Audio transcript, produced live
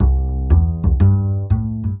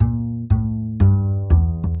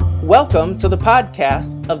Welcome to the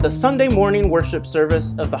podcast of the Sunday morning worship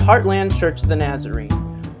service of the Heartland Church of the Nazarene.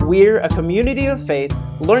 We're a community of faith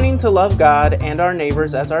learning to love God and our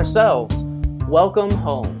neighbors as ourselves. Welcome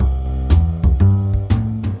home.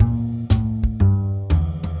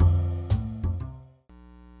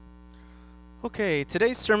 Okay,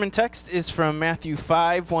 today's sermon text is from Matthew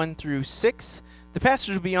 5, 1 through 6. The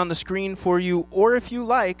passage will be on the screen for you, or if you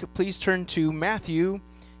like, please turn to Matthew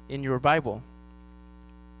in your Bible.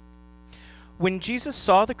 When Jesus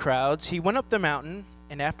saw the crowds, he went up the mountain,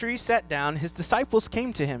 and after he sat down, his disciples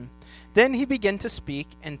came to him. Then he began to speak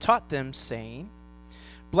and taught them, saying,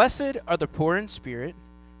 "Blessed are the poor in spirit,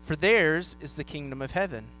 for theirs is the kingdom of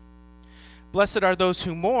heaven. Blessed are those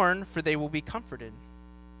who mourn, for they will be comforted.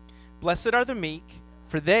 Blessed are the meek,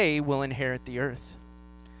 for they will inherit the earth.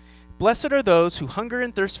 Blessed are those who hunger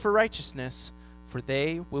and thirst for righteousness, for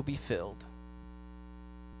they will be filled."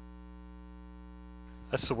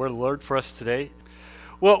 That's the word of the Lord for us today.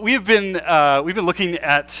 Well, we've been looking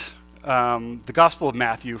at the Gospel of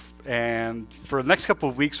Matthew, and for the next couple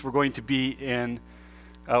of weeks, we're going to be in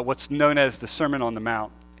what's known as the Sermon on the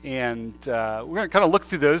Mount, and we're going to kind of look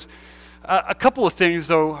through those. A couple of things,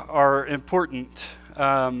 though, are important.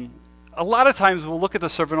 A lot of times, we'll look at the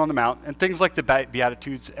Sermon on the Mount and things like the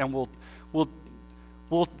Beatitudes, and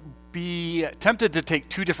we'll be tempted to take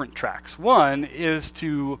two different tracks. One is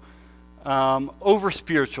to over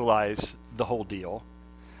spiritualize the whole deal,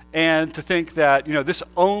 and to think that this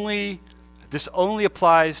only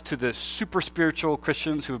applies to the super spiritual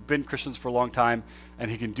Christians who have been Christians for a long time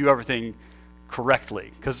and who can do everything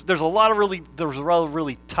correctly. Because there's a lot of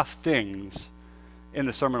really tough things in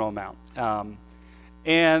the Sermon on the Mount,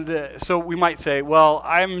 and so we might say, well,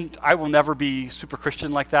 I will never be super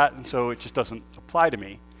Christian like that, and so it just doesn't apply to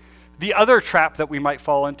me. The other trap that we might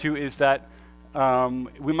fall into is that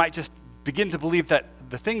we might just begin to believe that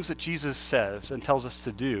the things that Jesus says and tells us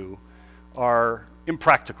to do are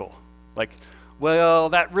impractical. Like,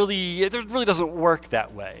 well, it really doesn't work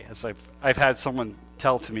that way, as I've had someone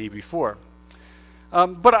tell to me before.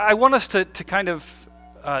 But I want us to kind of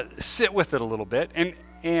sit with it a little bit,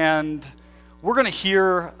 and we're going to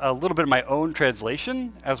hear a little bit of my own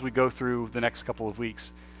translation as we go through the next couple of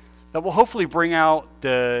weeks that will hopefully bring out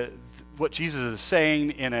what Jesus is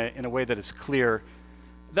saying in a way that is clear,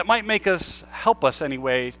 that might help us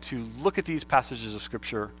anyway to look at these passages of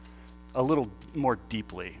Scripture a little more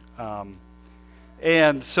deeply.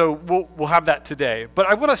 And so we'll have that today. But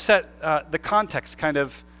I want to set the context kind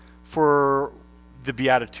of for the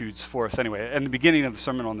Beatitudes for us anyway, and the beginning of the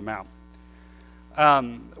Sermon on the Mount.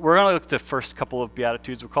 We're going to look at the first couple of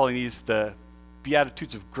Beatitudes. We're calling these the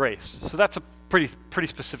Beatitudes of Grace. So that's a pretty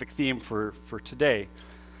specific theme for today.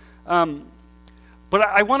 But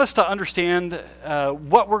I want us to understand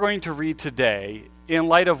what we're going to read today in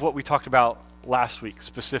light of what we talked about last week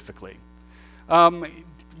specifically.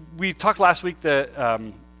 We talked last week that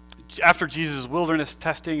after Jesus' wilderness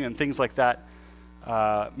testing and things like that,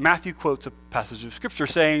 Matthew quotes a passage of Scripture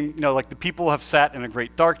saying, like the people have sat in a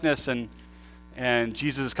great darkness and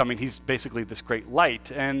Jesus is coming. He's basically this great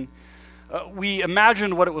light. And we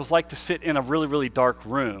imagined what it was like to sit in a really, really dark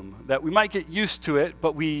room, that we might get used to it,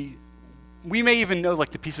 but we may even know like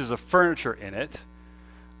the pieces of furniture in it,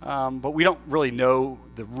 but we don't really know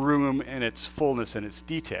the room in its fullness and its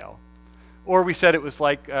detail. Or we said it was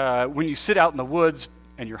like when you sit out in the woods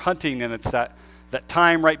and you're hunting, and it's that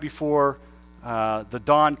time right before the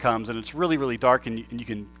dawn comes, and it's really, really dark, and you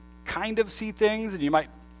can kind of see things, and you might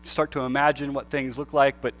start to imagine what things look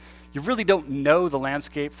like, but you really don't know the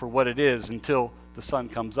landscape for what it is until the sun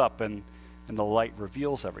comes up and the light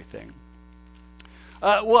reveals everything.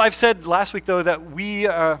 Well, I've said last week, though, that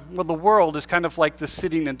the world is kind of like this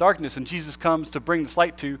sitting in darkness, and Jesus comes to bring this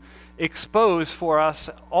light to expose for us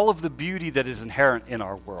all of the beauty that is inherent in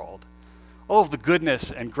our world, all of the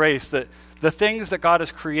goodness and grace, the things that God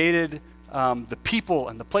has created, the people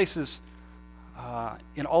and the places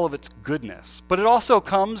in all of its goodness. But it also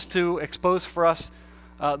comes to expose for us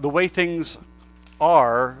the way things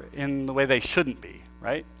are in the way they shouldn't be,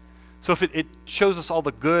 right? So if it shows us all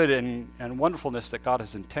the good and wonderfulness that God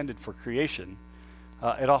has intended for creation,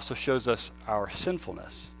 it also shows us our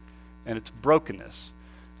sinfulness and its brokenness,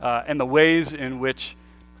 and the ways in which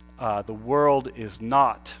the world is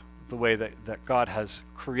not the way that God has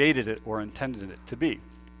created it or intended it to be.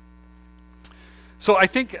 So I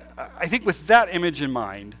think with that image in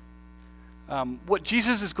mind, what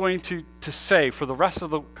Jesus is going to say for the rest of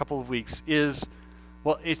the couple of weeks is,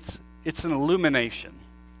 well, it's an illumination.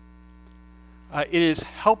 It is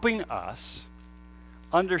helping us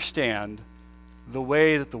understand the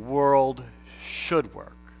way that the world should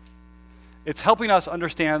work. It's helping us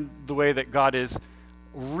understand the way that God is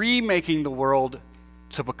remaking the world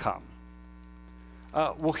to become.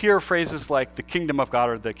 We'll hear phrases like the kingdom of God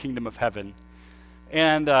or the kingdom of heaven.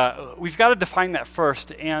 And we've got to define that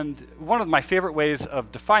first. And one of my favorite ways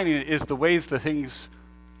of defining it is the ways the things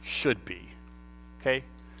should be. Okay?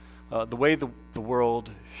 The way the world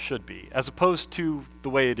should be, as opposed to the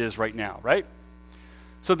way it is right now, right?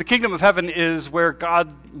 So the kingdom of heaven is where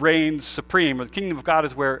God reigns supreme, or the kingdom of God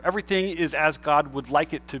is where everything is as God would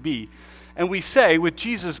like it to be. And we say, with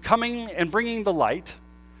Jesus coming and bringing the light,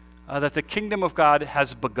 that the kingdom of God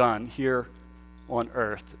has begun here on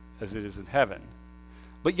earth as it is in heaven.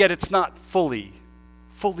 But yet it's not fully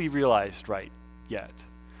realized right yet.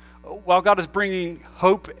 While God is bringing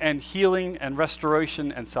hope and healing and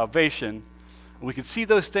restoration and salvation, we can see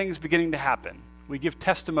those things beginning to happen. We give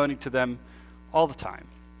testimony to them all the time.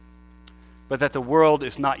 But that the world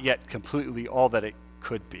is not yet completely all that it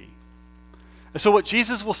could be. And so what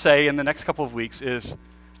Jesus will say in the next couple of weeks is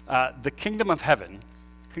the kingdom of heaven,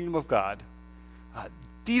 kingdom of God,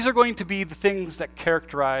 these are going to be the things that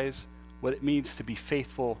characterize what it means to be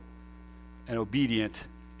faithful and obedient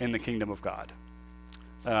in the kingdom of God.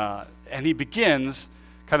 And he begins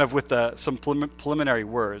kind of with some preliminary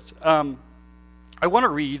words. I want to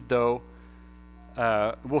read, though,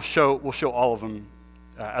 we'll show all of them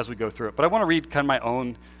as we go through it, but I want to read kind of my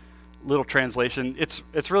own little translation.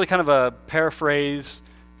 It's really kind of a paraphrase,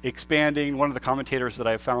 expanding one of the commentators that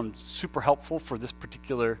I found super helpful for this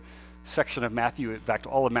particular section of Matthew. In fact,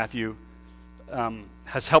 all of Matthew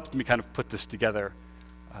has helped me kind of put this together.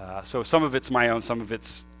 So some of it's my own, some of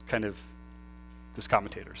it's kind of this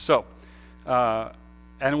commentator. So,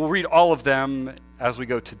 and we'll read all of them as we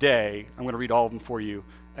go today. I'm going to read all of them for you,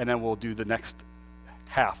 and then we'll do the next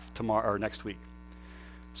half tomorrow or next week.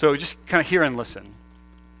 So just kind of hear and listen.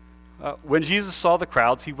 When Jesus saw the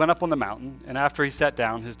crowds, he went up on the mountain, and after he sat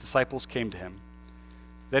down, his disciples came to him.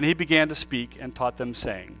 Then he began to speak and taught them,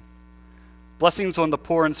 saying, "Blessings on the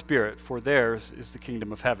poor in spirit, for theirs is the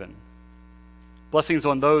kingdom of heaven. Blessings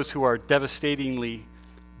on those who are devastatingly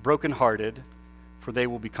brokenhearted, for they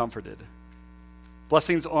will be comforted.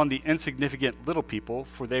 Blessings on the insignificant little people,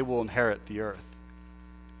 for they will inherit the earth.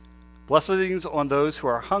 Blessings on those who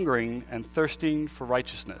are hungering and thirsting for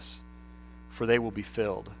righteousness, for they will be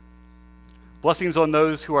filled. Blessings on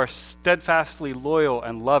those who are steadfastly loyal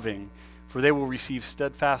and loving, for they will receive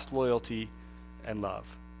steadfast loyalty and love.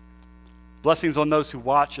 Blessings on those who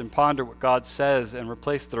watch and ponder what God says and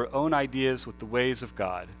replace their own ideas with the ways of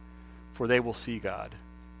God, for they will see God.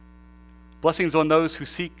 Blessings on those who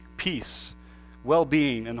seek peace,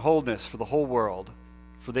 well-being, and wholeness for the whole world,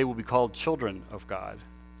 for they will be called children of God.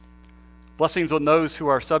 Blessings on those who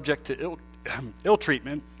are subject to ill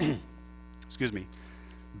treatment,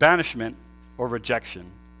 banishment, or rejection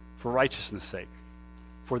for righteousness' sake,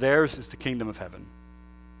 for theirs is the kingdom of heaven.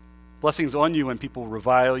 Blessings on you when people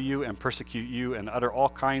revile you and persecute you and utter all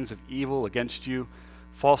kinds of evil against you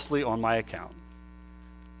falsely on my account.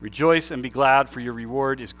 Rejoice and be glad, for your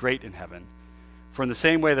reward is great in heaven. For in the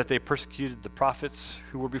same way that they persecuted the prophets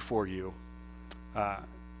who were before you, one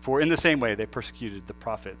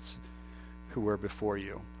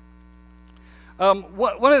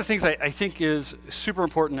of the things I think is super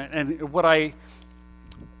important, and what I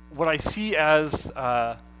see as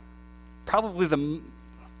probably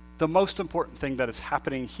the most important thing that is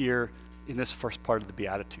happening here in this first part of the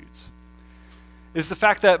Beatitudes, is the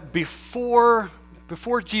fact that before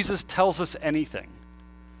Jesus tells us anything,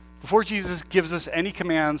 before Jesus gives us any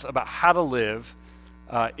commands about how to live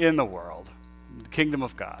in the world, the kingdom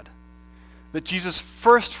of God, that Jesus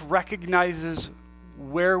first recognizes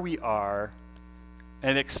where we are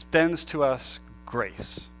and extends to us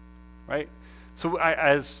grace, right? So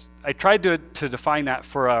as I tried to define that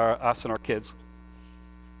for us and our kids,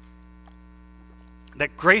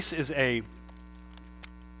 that grace is a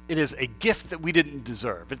gift that we didn't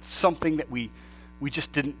deserve. It's something that we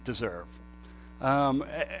just didn't deserve.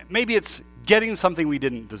 Maybe it's getting something we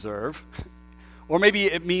didn't deserve, or maybe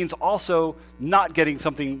it means also not getting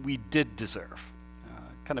something we did deserve.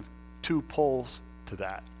 Kind of two poles to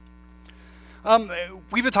that.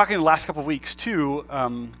 We've been talking the last couple of weeks too,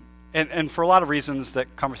 and for a lot of reasons,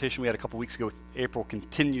 that conversation we had a couple of weeks ago with April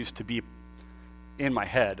continues to be in my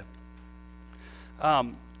head.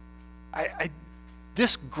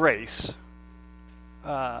 This grace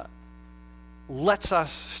lets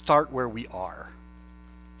us start where we are.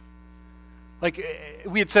 Like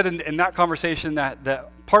we had said in that conversation,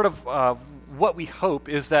 that part of what we hope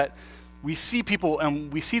is that we see people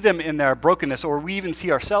and we see them in their brokenness, or we even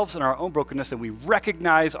see ourselves in our own brokenness, and we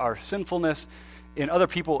recognize our sinfulness in other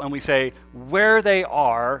people and we say, where they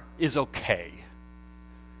are is okay.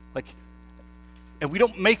 And we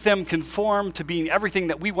don't make them conform to being everything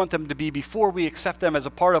that we want them to be before we accept them as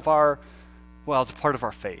a part of our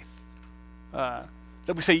faith. That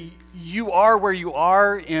we say, you are where you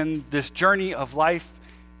are in this journey of life.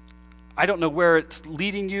 I don't know where it's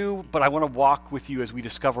leading you, but I want to walk with you as we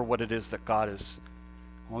discover what it is that God is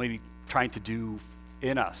maybe trying to do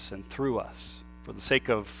in us and through us for the sake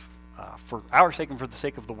of, for our sake and for the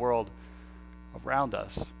sake of the world around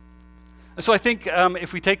us. And so I think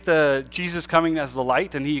if we take the Jesus coming as the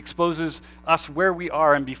light and he exposes us where we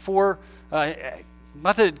are, and before,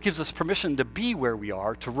 not that it gives us permission to be where we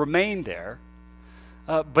are, to remain there,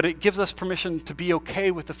 but it gives us permission to be okay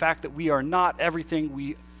with the fact that we are not everything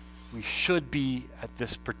we should be at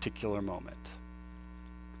this particular moment.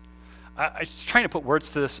 I was trying to put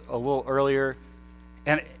words to this a little earlier,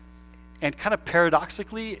 and kind of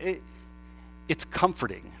paradoxically, it's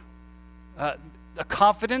comforting. A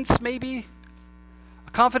confidence, maybe?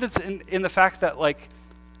 A confidence in the fact that, like,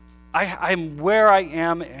 I'm where I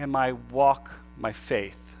am in my walk, my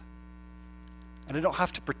faith. And I don't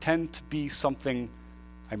have to pretend to be something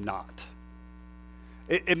I'm not.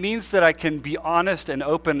 It means that I can be honest and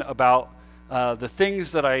open about the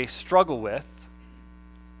things that I struggle with,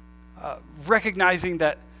 recognizing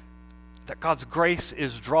that God's grace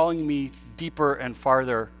is drawing me deeper and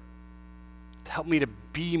farther to help me to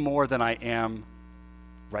be more than I am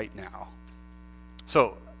right now.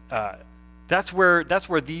 So that's where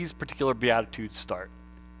these particular Beatitudes start.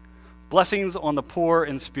 Blessings on the poor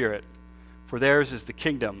in spirit, for theirs is the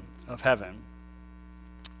kingdom of heaven.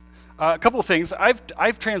 A couple of things.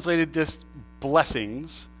 I've translated this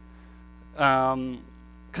blessings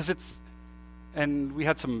because it's, and we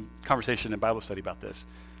had some conversation in Bible study about this,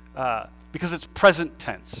 because it's present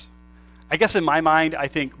tense. I guess in my mind, I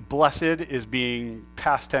think blessed is being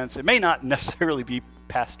past tense. It may not necessarily be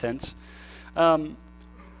past tense,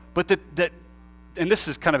 but that and this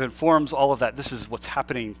is kind of informs all of that. This is what's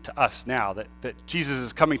happening to us now, that Jesus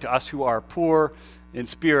is coming to us who are poor in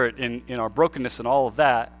spirit, in our brokenness and all of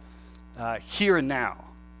that, here and now.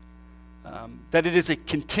 That it is a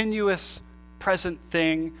continuous present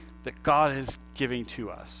thing that God is giving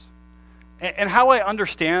to us. And how I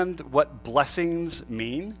understand what blessings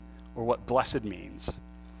mean, or what blessed means,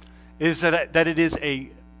 is that it is a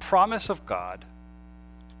promise of God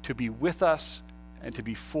to be with us and to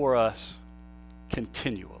be for us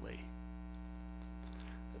continually.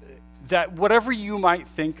 That whatever you might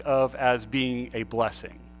think of as being a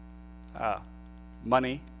blessing,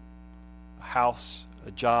 money, a house,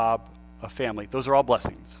 a job, a family, those are all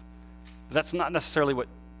blessings. But that's not necessarily what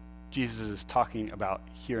Jesus is talking about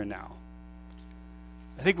here and now.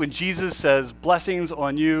 I think when Jesus says, blessings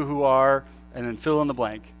on you who are, and then fill in the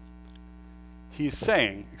blank, he's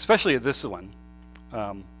saying, especially this one,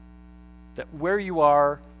 that where you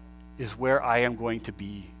are is where I am going to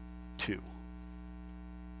be too.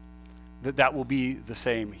 That will be the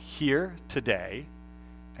same here, today,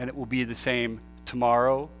 and it will be the same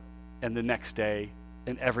tomorrow and the next day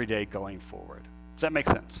and every day going forward. Does that make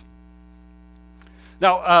sense?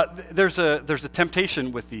 Now, there's a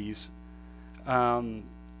temptation with these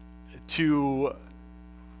to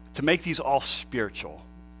make these all spiritual.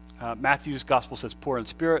 Matthew's gospel says poor in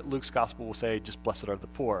spirit. Luke's gospel will say just blessed are the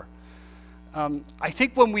poor. I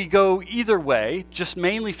think when we go either way, just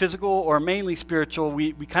mainly physical or mainly spiritual,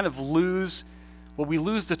 we kind of lose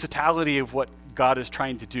the totality of what God is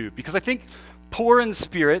trying to do. Because I think poor in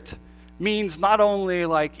spirit means not only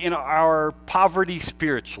like in our poverty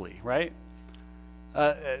spiritually, right?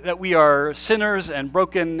 That we are sinners and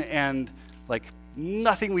broken and like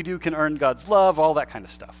nothing we do can earn God's love, all that kind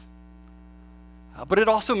of stuff. But it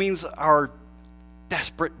also means our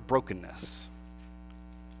desperate brokenness.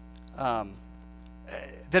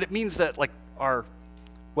 That it means that like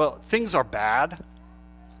things are bad,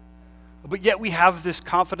 but yet we have this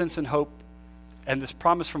confidence and hope and this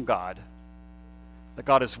promise from God that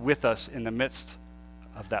God is with us in the midst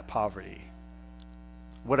of that poverty,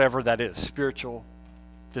 whatever that is, spiritual,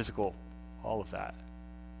 physical, all of that.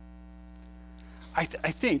 I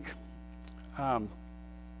think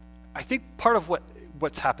part of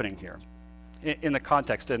what's happening here in the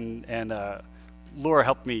context, and Laura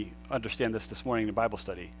helped me understand this morning in Bible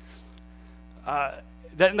study, that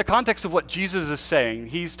in the context of what Jesus is saying,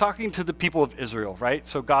 he's talking to the people of Israel, right?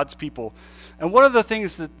 So God's people. And one of the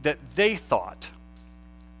things that they thought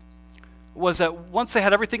was that once they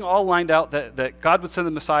had everything all lined out, that God would send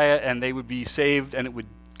the Messiah and they would be saved and it would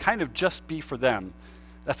kind of just be for them.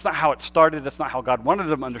 That's not how it started. That's not how God wanted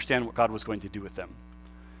them to understand what God was going to do with them.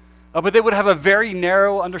 But they would have a very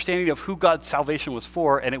narrow understanding of who God's salvation was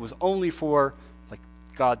for, and it was only for like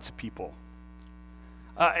God's people.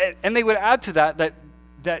 And they would add to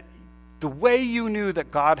that the way you knew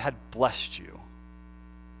that God had blessed you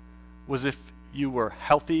was if you were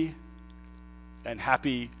healthy and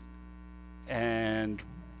happy and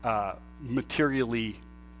materially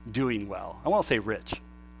doing well. I won't say rich,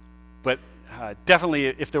 but definitely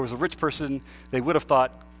if there was a rich person, they would have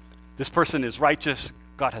thought, this person is righteous,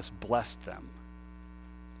 God has blessed them.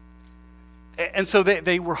 And so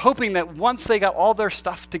they were hoping that once they got all their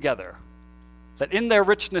stuff together, that in their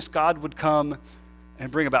richness God would come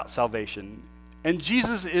and bring about salvation. And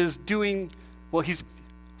Jesus is he's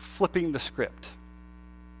flipping the script.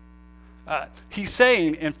 He's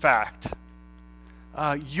saying, in fact,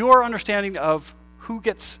 your understanding of who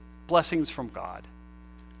gets blessings from God,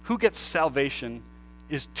 who gets salvation,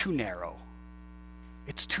 is too narrow.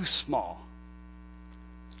 It's too small.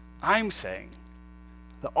 I'm saying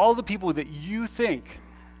that all the people that you think,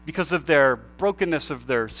 because of their brokenness, of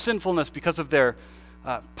their sinfulness, because of their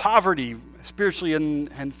poverty, spiritually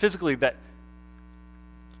and physically, that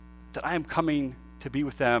I am coming to be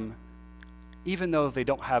with them, even though they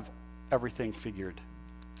don't have everything figured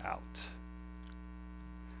out.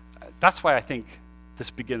 That's why I think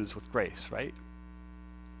this begins with grace, right?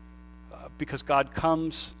 Because God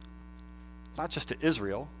comes not just to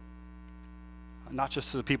Israel, not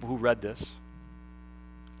just to the people who read this,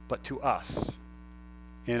 but to us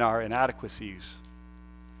in our inadequacies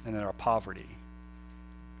and in our poverty.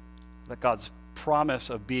 That God's promise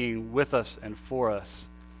of being with us and for us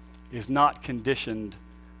is not conditioned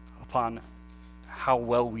upon how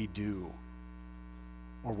well we do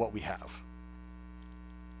or what we have.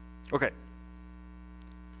 Okay.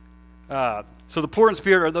 So the poor in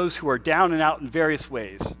spirit are those who are down and out in various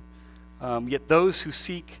ways, yet those who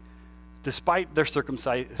seek, despite their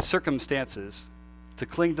circumstances, to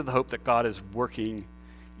cling to the hope that God is working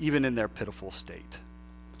even in their pitiful state.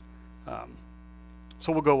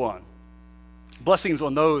 So we'll go on. Blessings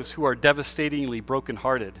on those who are devastatingly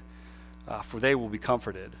brokenhearted, for they will be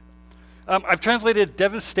comforted. I've translated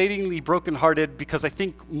devastatingly brokenhearted because I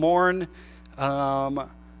think mourn,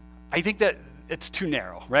 I think that it's too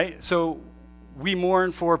narrow, right? So we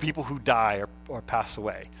mourn for people who die or pass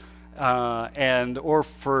away, or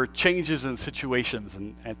for changes in situations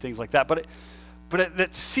and things like that. But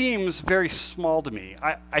it seems very small to me.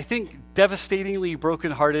 I think devastatingly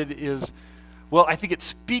brokenhearted is, well, I think it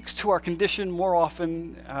speaks to our condition more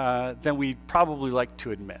often than we'd probably like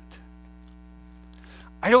to admit.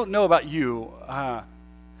 I don't know about you,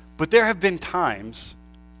 but there have been times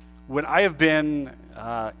when I have been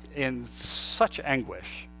in such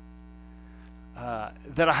anguish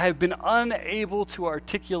that I have been unable to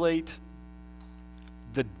articulate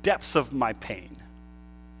the depths of my pain.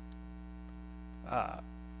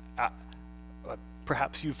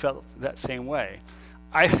 Perhaps you felt that same way.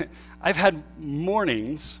 I've had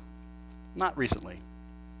mornings, not recently,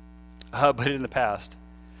 but in the past,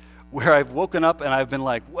 where I've woken up and I've been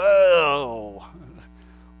like, whoa,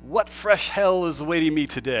 what fresh hell is awaiting me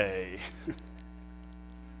today?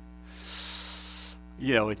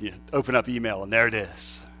 You know, when you open up email and there it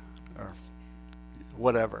is, or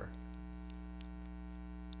whatever.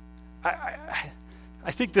 I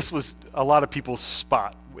think this was a lot of people's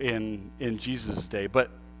spot in Jesus' day, but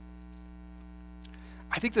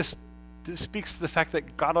I think this speaks to the fact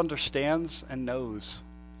that God understands and knows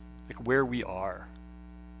like where we are.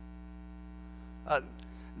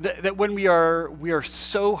 That when we are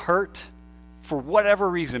so hurt for whatever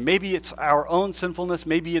reason, maybe it's our own sinfulness,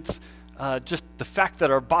 maybe it's just the fact that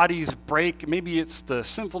our bodies break, maybe it's the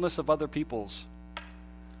sinfulness of other people's,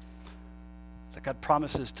 that God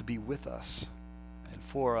promises to be with us and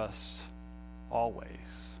for us always.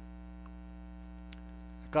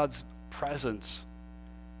 God's presence,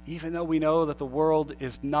 even though we know that the world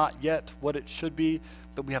is not yet what it should be,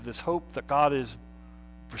 that we have this hope that God is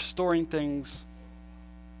restoring things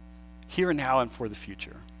here and now and for the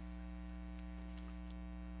future.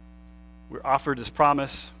 We're offered this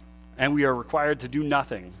promise, and we are required to do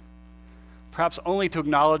nothing, perhaps only to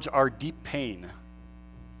acknowledge our deep pain.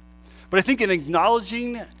 But I think in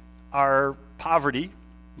acknowledging our poverty,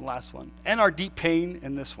 the last one, and our deep pain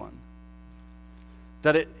in this one,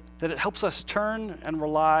 that it helps us turn and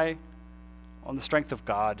rely on the strength of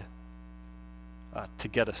God to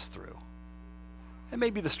get us through. And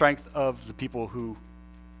maybe the strength of the people who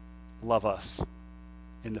love us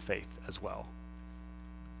in the faith as well.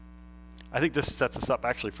 I think this sets us up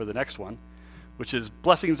actually for the next one, which is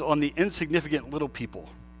blessings on the insignificant little people,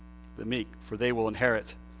 the meek, for they will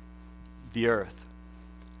inherit the earth.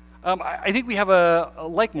 I think we have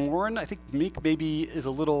like Morin, I think meek maybe is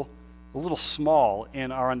a little small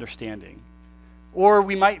in our understanding. Or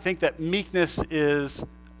we might think that meekness is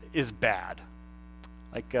bad.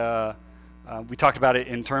 Like we talked about it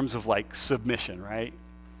in terms of like submission, right?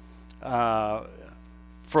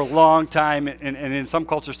 For a long time, and in some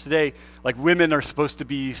cultures today, like women are supposed to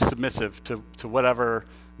be submissive to whatever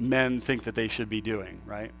men think that they should be doing,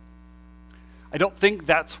 right? I don't think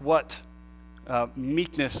that's what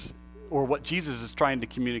meekness or what Jesus is trying to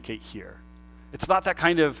communicate here. It's not that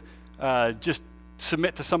kind of just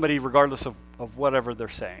submit to somebody regardless of whatever they're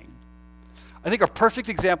saying. I think a perfect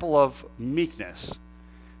example of meekness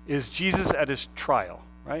is Jesus at his trial,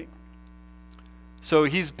 right? So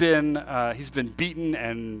he's been beaten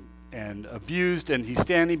and abused, and he's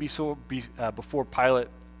standing before Pilate,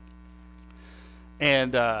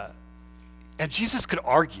 and Jesus could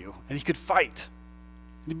argue and he could fight.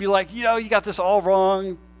 He'd be like, you got this all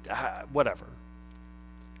wrong, whatever.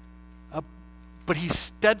 But he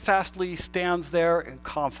steadfastly stands there in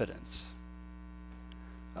confidence,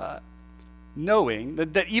 knowing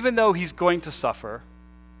that even though he's going to suffer,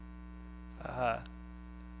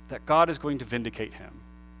 that God is going to vindicate him.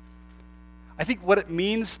 I think what it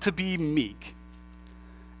means to be meek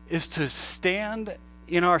is to stand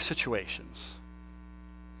in our situations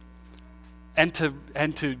and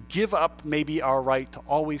to give up maybe our right to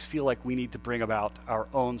always feel like we need to bring about our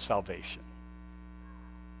own salvation.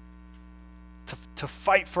 To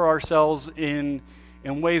fight for ourselves in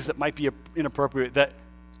ways that might be inappropriate,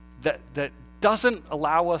 that doesn't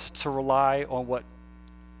allow us to rely on what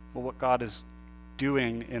God is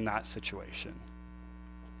doing in that situation.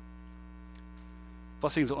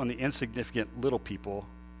 Blessings on the insignificant little people,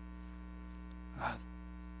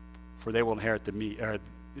 for they will inherit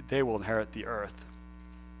they will inherit the earth.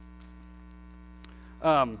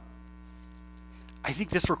 I think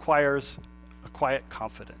this requires a quiet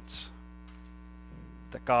confidence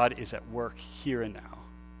that God is at work here and now.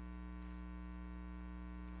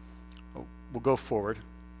 We'll go forward.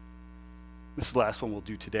 This is the last one we'll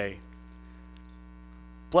do today.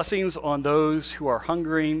 Blessings on those who are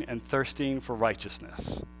hungering and thirsting for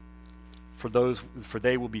righteousness, for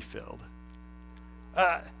they will be filled.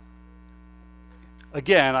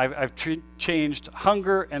 Again, I've changed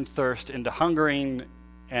hunger and thirst into hungering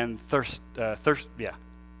and thirsting.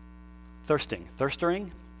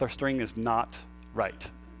 Thirsting is not right?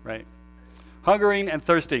 Hungering and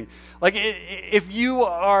thirsting. Like if you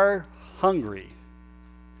are hungry,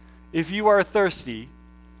 if you are thirsty,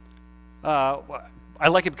 I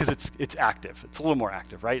like it because it's active. It's a little more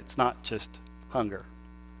active, right? It's not just hunger.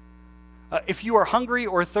 If you are hungry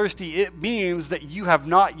or thirsty, it means that you have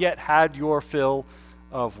not yet had your fill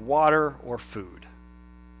of water or food.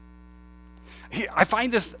 I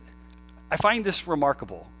find this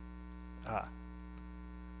remarkable.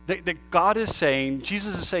 That God is saying,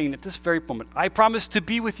 Jesus is saying at this very moment, I promise to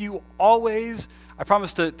be with you always. I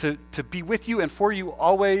promise to be with you and for you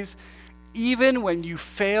always, even when you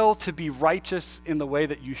fail to be righteous in the way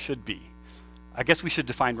that you should be. I guess we should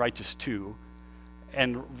define righteous too.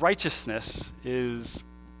 And righteousness is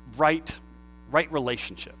right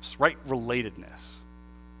relationships, right relatedness.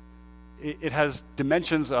 It has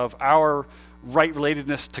dimensions of our right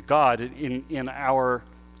relatedness to God in our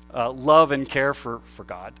love and care for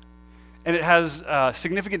God. And it has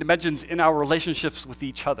significant dimensions in our relationships with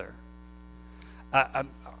each other. I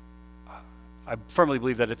firmly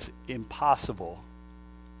believe that it's impossible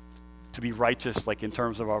to be righteous, like in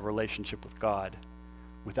terms of our relationship with God,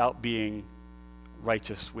 without being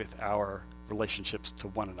righteous with our relationships to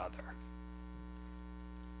one another.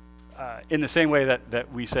 In the same way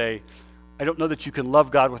that we say, I don't know that you can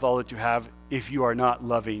love God with all that you have if you are not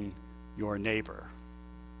loving your neighbor.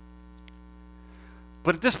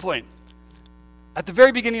 But at this point, at the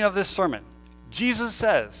very beginning of this sermon, Jesus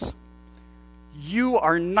says, you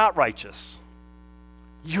are not righteous.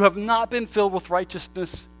 You have not been filled with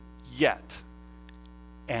righteousness yet.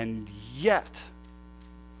 And yet,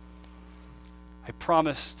 I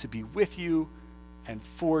promise to be with you and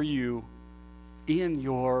for you in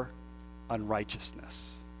your unrighteousness.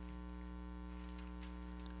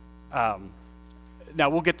 Now,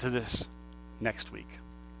 we'll get to this next week.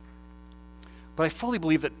 But I fully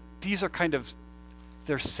believe that these are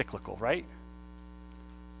they're cyclical, right?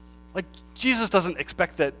 Like, Jesus doesn't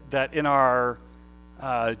expect that in our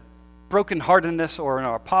brokenheartedness or in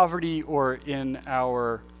our poverty or in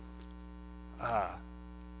our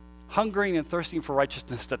hungering and thirsting for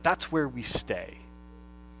righteousness, that's where we stay.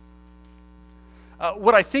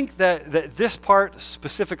 What I think that this part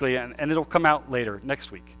specifically, and it'll come out later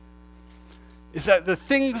next week, is that the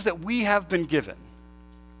things that we have been given,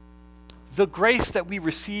 the grace that we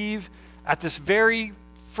receive at this very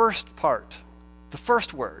first part, the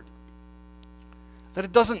first word, that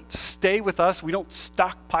it doesn't stay with us, we don't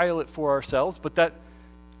stockpile it for ourselves, but that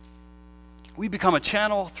we become a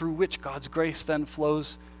channel through which God's grace then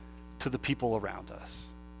flows to the people around us.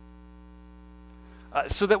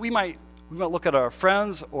 So that we might look at our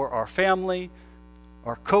friends or our family,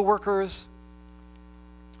 our coworkers,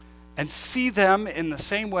 and see them in the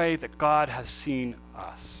same way that God has seen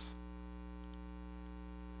us.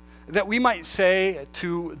 That we might say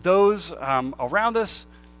to those around us,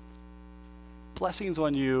 blessings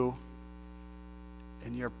on you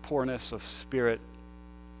in your poorness of spirit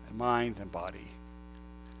and mind and body.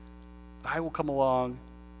 I will come along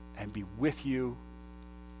and be with you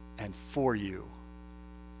and for you.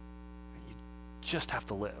 And you just have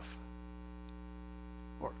to live.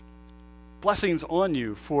 Or blessings on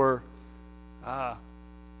you for, I'm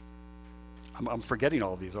forgetting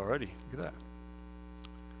all of these already. Look at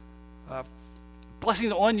that.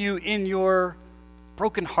 Blessings on you in your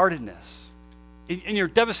brokenheartedness, in your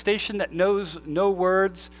devastation that knows no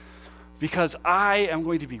words, because I am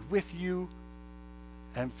going to be with you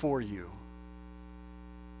and for you.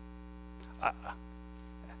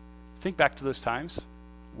 Think back to those times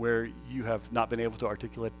where you have not been able to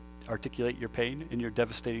articulate your pain in your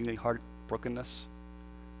devastatingly heartbrokenness.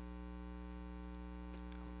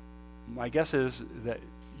 My guess is that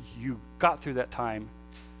you got through that time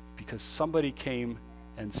because somebody came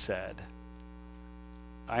and said,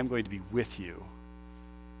 I'm going to be with you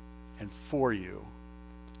and for you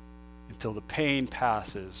until the pain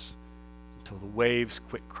passes, until the waves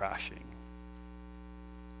quit crashing.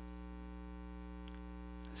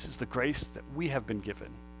 This is the grace that we have been given.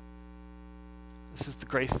 This is the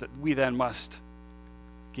grace that we then must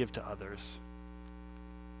give to others.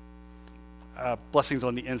 Blessings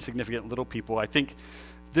on the insignificant little people. I think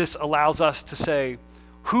this allows us to say,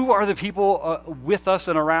 who are the people with us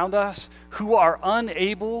and around us who are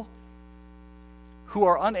unable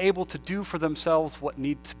to do for themselves what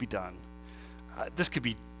needs to be done? This could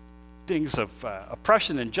be things of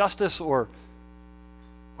oppression and injustice, or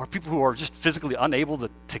people who are just physically unable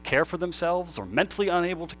to care for themselves, or mentally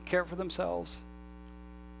unable to care for themselves.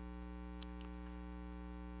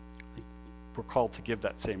 I think we're called to give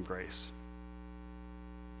that same grace.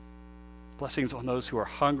 Blessings on those who are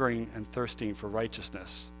hungering and thirsting for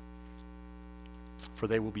righteousness, for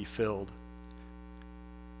they will be filled.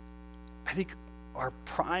 I think our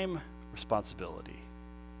prime responsibility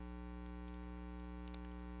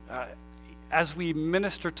as we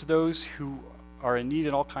minister to those who are in need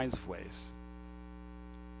in all kinds of ways,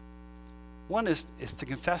 one is to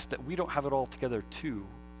confess that we don't have it all together too.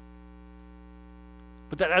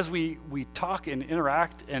 But that as we talk and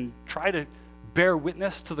interact and try to bear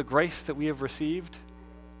witness to the grace that we have received,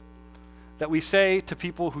 that we say to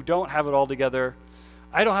people who don't have it all together,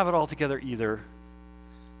 I don't have it all together either.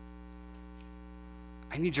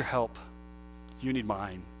 I need your help. You need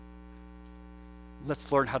mine.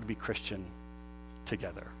 Let's learn how to be Christian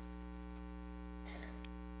together.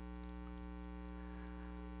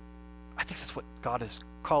 I think that's what God is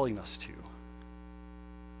calling us to.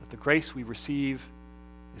 That the grace we receive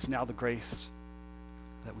is now the grace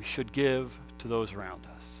that we should give to those around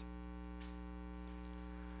us.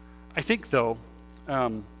 I think, though,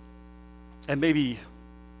 and maybe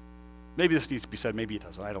this needs to be said, maybe it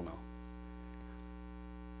doesn't, I don't know.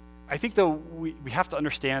 I think, though, we have to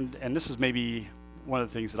understand, and this is maybe one of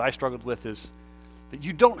the things that I struggled with, is that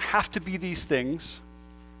you don't have to be these things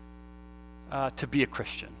to be a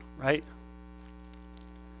Christian, right?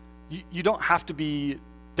 You don't have to be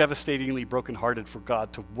devastatingly brokenhearted for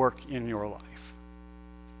God to work in your life.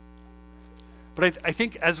 But I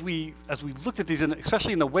think as we looked at these, and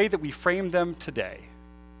especially in the way that we frame them today,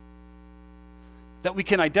 that we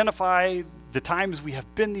can identify the times we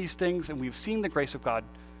have been these things and we've seen the grace of God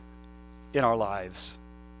in our lives.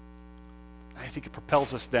 I think it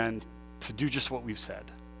propels us then to do just what we've said,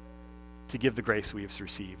 to give the grace we have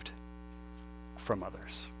received from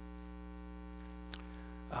others.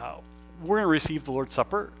 We're going to receive the Lord's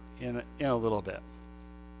Supper in a little bit.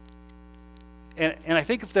 And I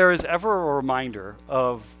think if there is ever a reminder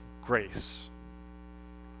of grace,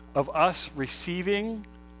 of us receiving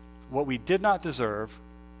what we did not deserve,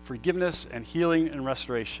 forgiveness and healing and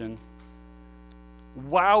restoration,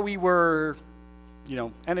 while we were,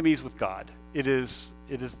 enemies with God, it is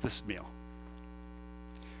this meal.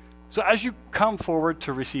 So as you come forward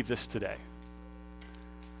to receive this today,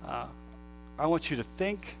 I want you to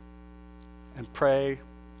think and pray.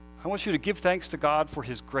 I want you to give thanks to God for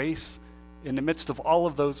his grace in the midst of all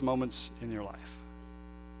of those moments in your life.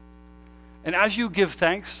 And as you give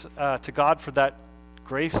thanks to God for that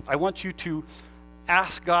grace, I want you to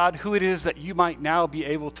ask God who it is that you might now be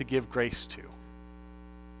able to give grace to.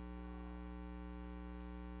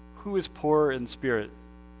 Who is poor in spirit,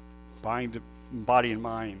 body and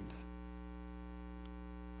mind?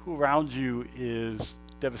 Who around you is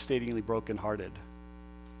devastatingly brokenhearted?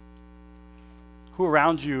 Who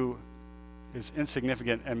around you is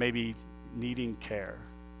insignificant and maybe needing care?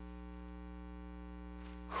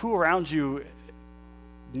 Who around you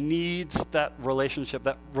needs that relationship,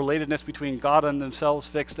 that relatedness between God and themselves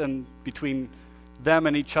fixed and between them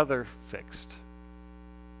and each other fixed?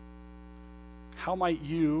 How might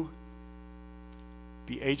you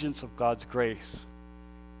be agents of God's grace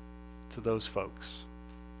to those folks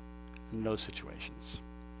in those situations?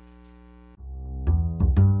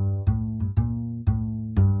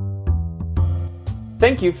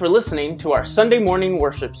 Thank you for listening to our Sunday morning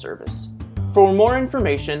worship service. For more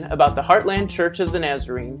information about the Heartland Church of the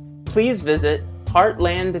Nazarene, please visit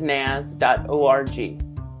heartlandnaz.org.